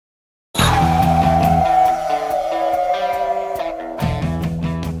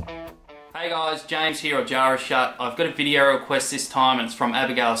James here of Jarashut. I've got a video request this time and it's from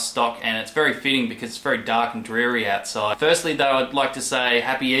AbigailStock, and it's very fitting because it's very dark and dreary outside. Firstly though, I'd like to say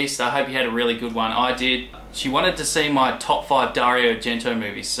Happy Easter. I hope you had a really good one. I did. She wanted to see my top 5 Dario Argento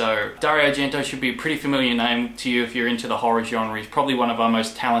movies. So Dario Argento should be a pretty familiar name to you if you're into the horror genre. He's probably one of our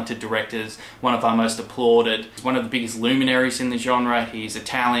most talented directors, one of our most applauded. He's one of the biggest luminaries in the genre. He's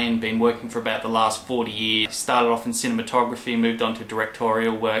Italian, been working for about the last 40 years. He started off in cinematography, moved on to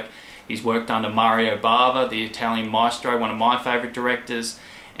directorial work. He's worked under Mario Bava, the Italian maestro, one of my favourite directors.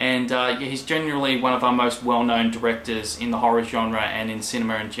 And yeah, he's generally one of our most well-known directors in the horror genre and in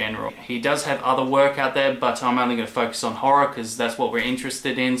cinema in general. He does have other work out there, but I'm only going to focus on horror because that's what we're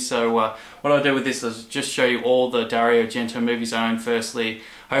interested in. So what I'll do with this is just show you all the Dario Argento movies I own firstly.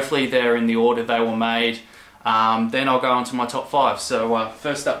 Hopefully they're in the order they were made. Then I'll go on to my top 5. So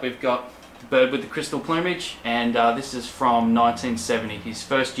first up we've got The Bird with the Crystal Plumage, and this is from 1970, his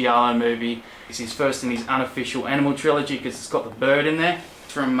first giallo movie. It's his first in his unofficial animal trilogy because it's got the bird in there.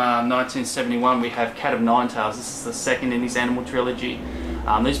 From 1971 we have Cat of Nine Tails. This is the second in his animal trilogy.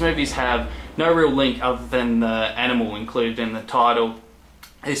 These movies have no real link other than the animal included in the title.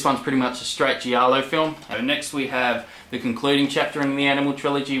 This one's pretty much a straight giallo film. Next we have the concluding chapter in the animal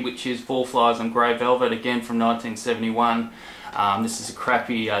trilogy, which is Four Flies on Grey Velvet, again from 1971. This is a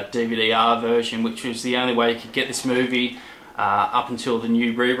crappy DVD-R version, which was the only way you could get this movie up until the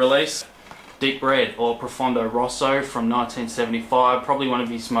new re-release. Deep Red, or Profondo Rosso from 1975, probably one of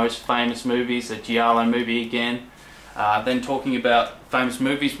his most famous movies, a giallo movie again. Then talking about famous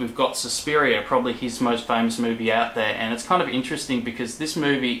movies, we've got Suspiria, probably his most famous movie out there, and it's kind of interesting because this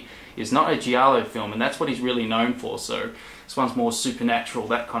movie is not a giallo film, and that's what he's really known for, so this one's more supernatural,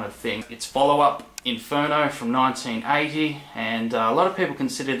 that kind of thing. Its follow-up, Inferno from 1980, and a lot of people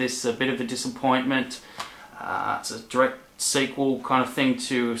consider this a bit of a disappointment. It's a direct sequel kind of thing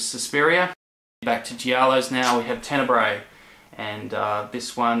to Suspiria. Back to giallos now, we have Tenebre, and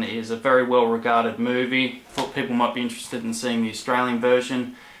this one is a very well regarded movie. Thought people might be interested in seeing the Australian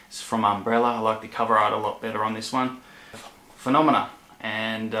version. It's from Umbrella. I like the cover art a lot better on this one. Phenomena,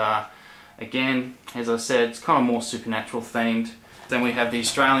 and again, as I said, it's kind of more supernatural themed. Then we have the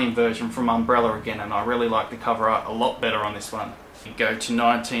Australian version from Umbrella again, and I really like the cover art a lot better on this one. We go to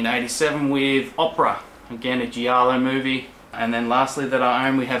 1987 with Opera, again a giallo movie. And then lastly that I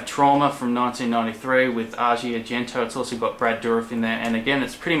own, we have Trauma from 1993 with Dario Argento. It's also got Brad Dourif in there, and again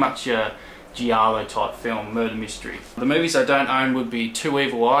it's pretty much a giallo type film, murder mystery. The movies I don't own would be Two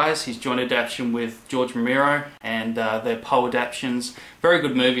Evil Eyes, his joint adaptation with George Romero, and their Poe adaptations. Very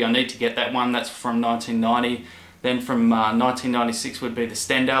good movie, I need to get that one, that's from 1990. Then from 1996 would be The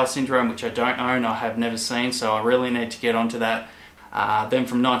Stendhal Syndrome, which I don't own, I have never seen, so I really need to get onto that. Then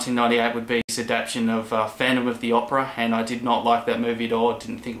from 1998 would be his adaptation of Phantom of the Opera, and I did not like that movie at all. I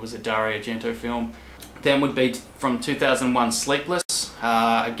didn't think it was a Dario Argento film. Then would be from 2001 Sleepless,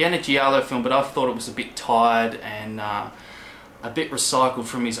 again a giallo film, but I thought it was a bit tired and a bit recycled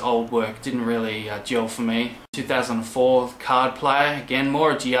from his old work. Didn't really gel for me. 2004 Card Player, again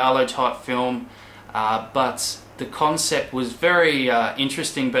more a giallo type film, but the concept was very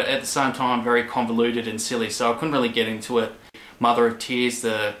interesting, but at the same time very convoluted and silly, so I couldn't really get into it. Mother of Tears,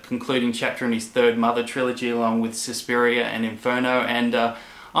 the concluding chapter in his third Mother trilogy, along with Suspiria and Inferno, and I'm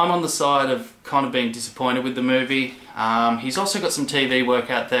on the side of kind of being disappointed with the movie. He's also got some TV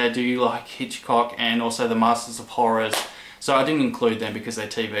work out there. Do you like Hitchcock and also the Masters of Horrors? So I didn't include them because they're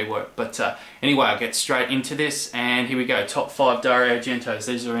TV work. But anyway, I'll get straight into this, and here we go. Top 5 Dario Argentos.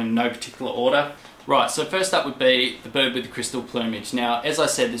 These are in no particular order. Right, so first up would be The Bird with the Crystal Plumage. Now, as I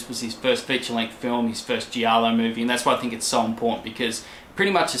said, this was his first feature-length film, his first giallo movie, and that's why I think it's so important, because it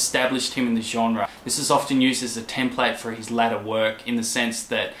pretty much established him in the genre. This is often used as a template for his latter work, in the sense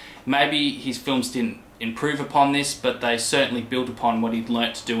that maybe his films didn't improve upon this, but they certainly built upon what he'd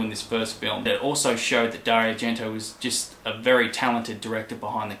learnt to do in this first film. It also showed that Dario Argento was just a very talented director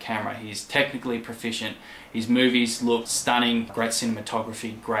behind the camera. He's technically proficient, his movies look stunning, great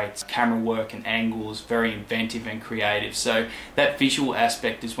cinematography, great camera work and angles, very inventive and creative. So that visual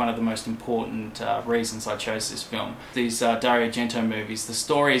aspect is one of the most important reasons I chose this film. These Dario Argento movies, the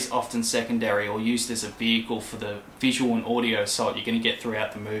story is often secondary or used as a vehicle for the visual and audio assault you're going to get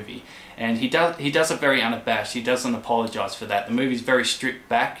throughout the movie. And he does it very unabashed. He doesn't apologise for that. The movie's very stripped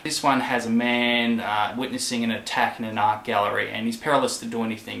back. This one has a man witnessing an attack in an art gallery, and he's powerless to do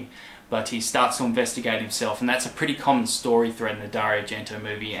anything, but he starts to investigate himself, and that's a pretty common story thread in a Dario Argento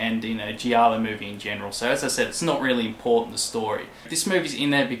movie and in a giallo movie in general. So as I said, it's not really important, the story. This movie's in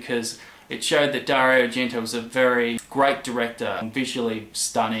there because It showed that Dario Argento was a very great director, visually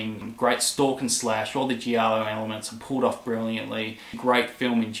stunning, great stalk and slash, all the giallo elements are pulled off brilliantly, great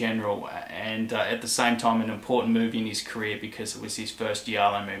film in general, and at the same time an important movie in his career because it was his first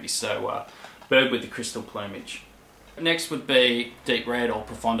giallo movie, so Bird with the Crystal Plumage. Next would be Deep Red or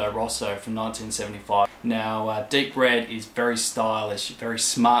Profondo Rosso from 1975. Now, Deep Red is very stylish, very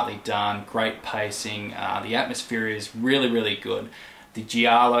smartly done, great pacing, the atmosphere is really good. The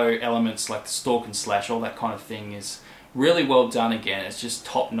giallo elements like the stalk and slash, all that kind of thing is really well done again. It's just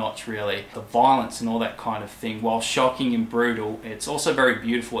top notch really. The violence and all that kind of thing, while shocking and brutal, it's also very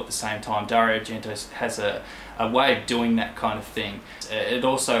beautiful at the same time. Dario Argento has a way of doing that kind of thing. It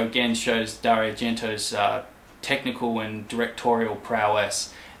also again shows Dario Argento's technical and directorial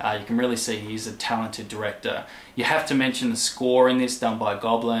prowess. You can really see he's a talented director. You have to mention the score in this, done by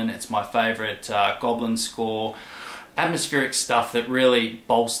Goblin. It's my favourite Goblin score. Atmospheric stuff that really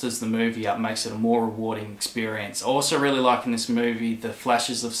bolsters the movie up, makes it a more rewarding experience. I also really like in this movie the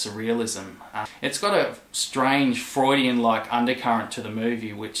flashes of surrealism. It's got a strange Freudian-like undercurrent to the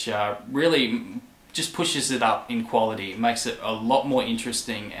movie which really just pushes it up in quality. It makes it a lot more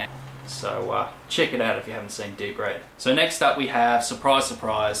interesting. So check it out if you haven't seen Deep Red. So next up we have, surprise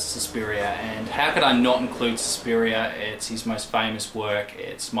surprise, Suspiria, and how could I not include Suspiria? It's his most famous work,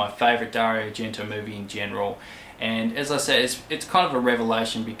 it's my favourite Dario Argento movie in general, and as I said, it's kind of a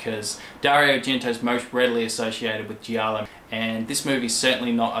revelation because Dario Argento is most readily associated with giallo, and this movie is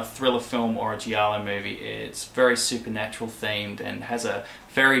certainly not a thriller film or a giallo movie. It's very supernatural themed and has a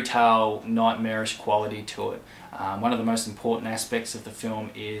fairy tale, nightmarish quality to it. One of the most important aspects of the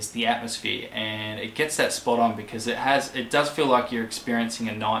film is the atmosphere, and it gets that spot on because it does feel like you're experiencing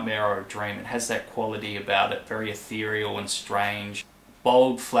a nightmare or a dream. It has that quality about it, very ethereal and strange.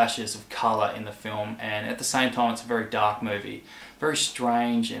 Bold flashes of colour in the film, and at the same time it's a very dark movie. Very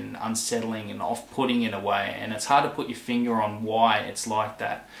strange and unsettling and off-putting in a way, and it's hard to put your finger on why it's like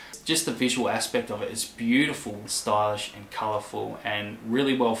that. Just the visual aspect of it is beautiful, stylish and colourful, and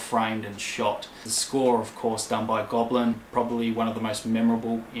really well framed and shot. The score, of course, done by Goblin, probably one of the most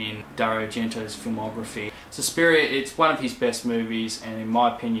memorable in Dario Argento's filmography. Suspiria, it's one of his best movies, and in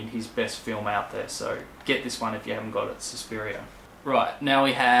my opinion his best film out there, so get this one if you haven't got it, Suspiria. Right, now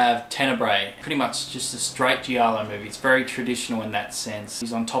we have Tenebre, pretty much just a straight giallo movie. It's very traditional in that sense.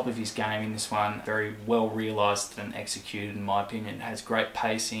 He's on top of his game in this one, very well realised and executed in my opinion. It has great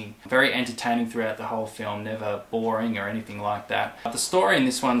pacing, very entertaining throughout the whole film, never boring or anything like that. The story in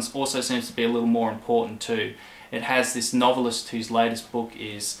this one also seems to be a little more important too. It has this novelist whose latest book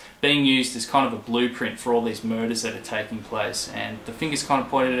is being used as kind of a blueprint for all these murders that are taking place, and the finger's kind of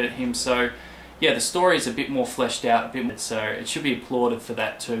pointed at him, so yeah, the story is a bit more fleshed out, a bit more, so it should be applauded for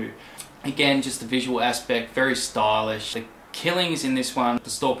that too. Again, just the visual aspect, very stylish. The killings in this one, the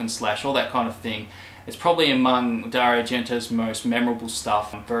stalk and slash, all that kind of thing. It's probably among Dario Argento's most memorable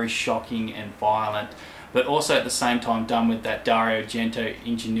stuff, very shocking and violent, but also at the same time done with that Dario Argento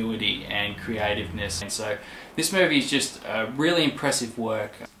ingenuity and creativeness. And so this movie is just a really impressive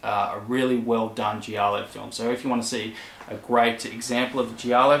work, a really well done giallo film. So if you want to see a great example of a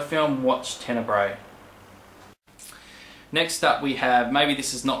giallo film, watch Tenebre. Next up we have, maybe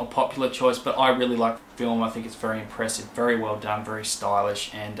this is not a popular choice, but I really like the film. I think it's very impressive, very well done, very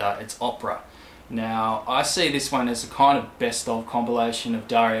stylish, and it's opera. Now, I see this one as a kind of best-of compilation of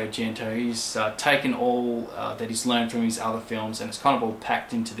Dario Argento. He's taken all that he's learned from his other films and it's kind of all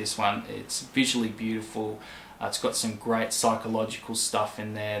packed into this one. It's visually beautiful. It's got some great psychological stuff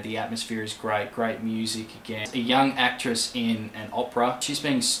in there. The atmosphere is great, great music again. A young actress in an opera. She's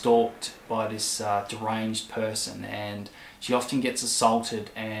being stalked by this deranged person, and she often gets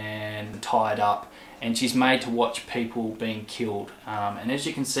assaulted and tied up, and she's made to watch people being killed. And as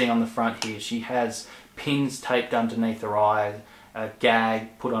you can see on the front here, she has pins taped underneath her eye, a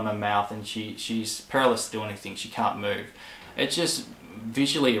gag put on her mouth, and she's powerless to do anything. She can't move. It's just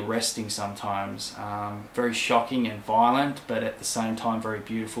visually arresting sometimes, very shocking and violent, but at the same time very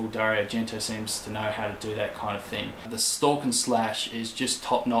beautiful. Dario Argento seems to know how to do that kind of thing. The stalk and slash is just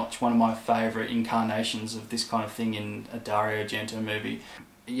top notch, one of my favourite incarnations of this kind of thing in a Dario Argento movie.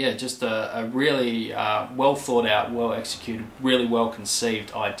 Yeah, just a really well thought out, well executed, really well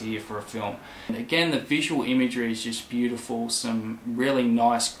conceived idea for a film. And again, the visual imagery is just beautiful, some really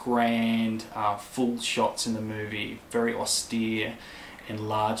nice grand full shots in the movie, very austere and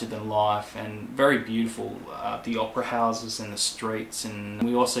larger than life and very beautiful. The opera houses and the streets, and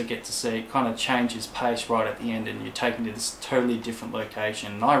we also get to see it kind of changes pace right at the end and you're taken to this totally different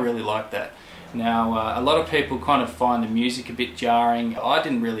location, and I really like that. Now, a lot of people kind of find the music a bit jarring. I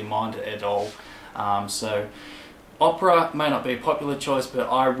didn't really mind it at all. So Opera may not be a popular choice, but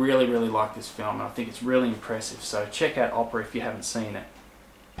I really like this film and I think it's really impressive. So check out Opera if you haven't seen it.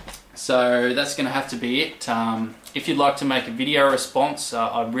 So that's going to have to be it. If you'd like to make a video response,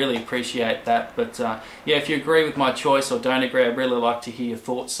 I'd really appreciate that. But yeah, if you agree with my choice or don't agree, I'd really like to hear your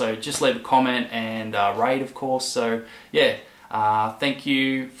thoughts. So just leave a comment and rate, of course. So yeah, thank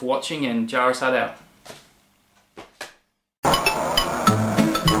you for watching, and Jarashut out.